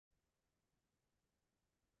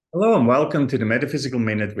Hello and welcome to the Metaphysical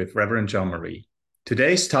Minute with Reverend John Marie.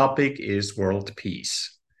 Today's topic is world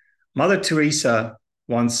peace. Mother Teresa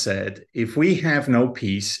once said, "If we have no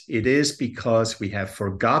peace, it is because we have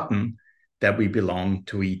forgotten that we belong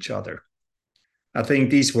to each other." I think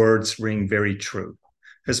these words ring very true,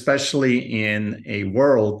 especially in a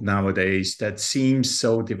world nowadays that seems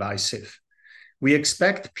so divisive. We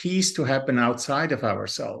expect peace to happen outside of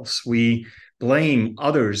ourselves. We blame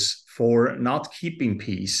others for not keeping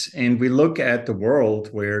peace. And we look at the world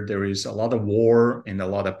where there is a lot of war and a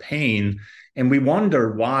lot of pain, and we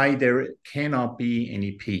wonder why there cannot be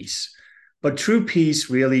any peace. But true peace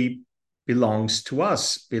really belongs to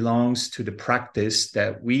us, belongs to the practice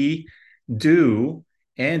that we do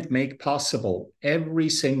and make possible every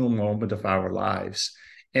single moment of our lives.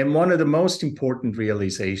 And one of the most important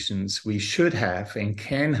realizations we should have and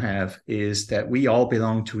can have is that we all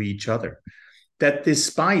belong to each other. That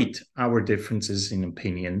despite our differences in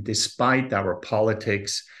opinion, despite our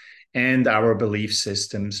politics and our belief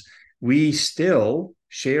systems, we still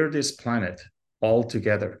share this planet all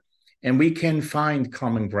together. And we can find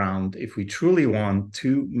common ground if we truly want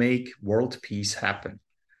to make world peace happen.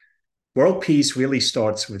 World peace really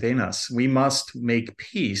starts within us. We must make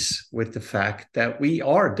peace with the fact that we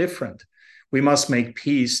are different. We must make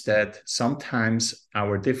peace that sometimes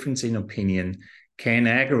our difference in opinion can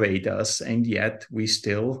aggravate us, and yet we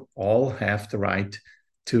still all have the right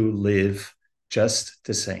to live just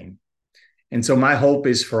the same. And so, my hope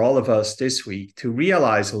is for all of us this week to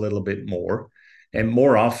realize a little bit more and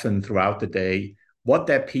more often throughout the day what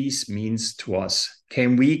that peace means to us.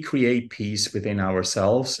 Can we create peace within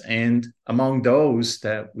ourselves and among those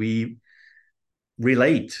that we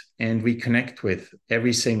relate and we connect with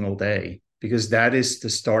every single day? Because that is the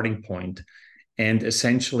starting point and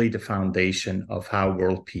essentially the foundation of how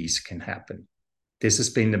world peace can happen. This has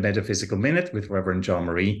been the Metaphysical Minute with Reverend John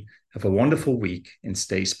Marie. Have a wonderful week and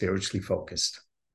stay spiritually focused.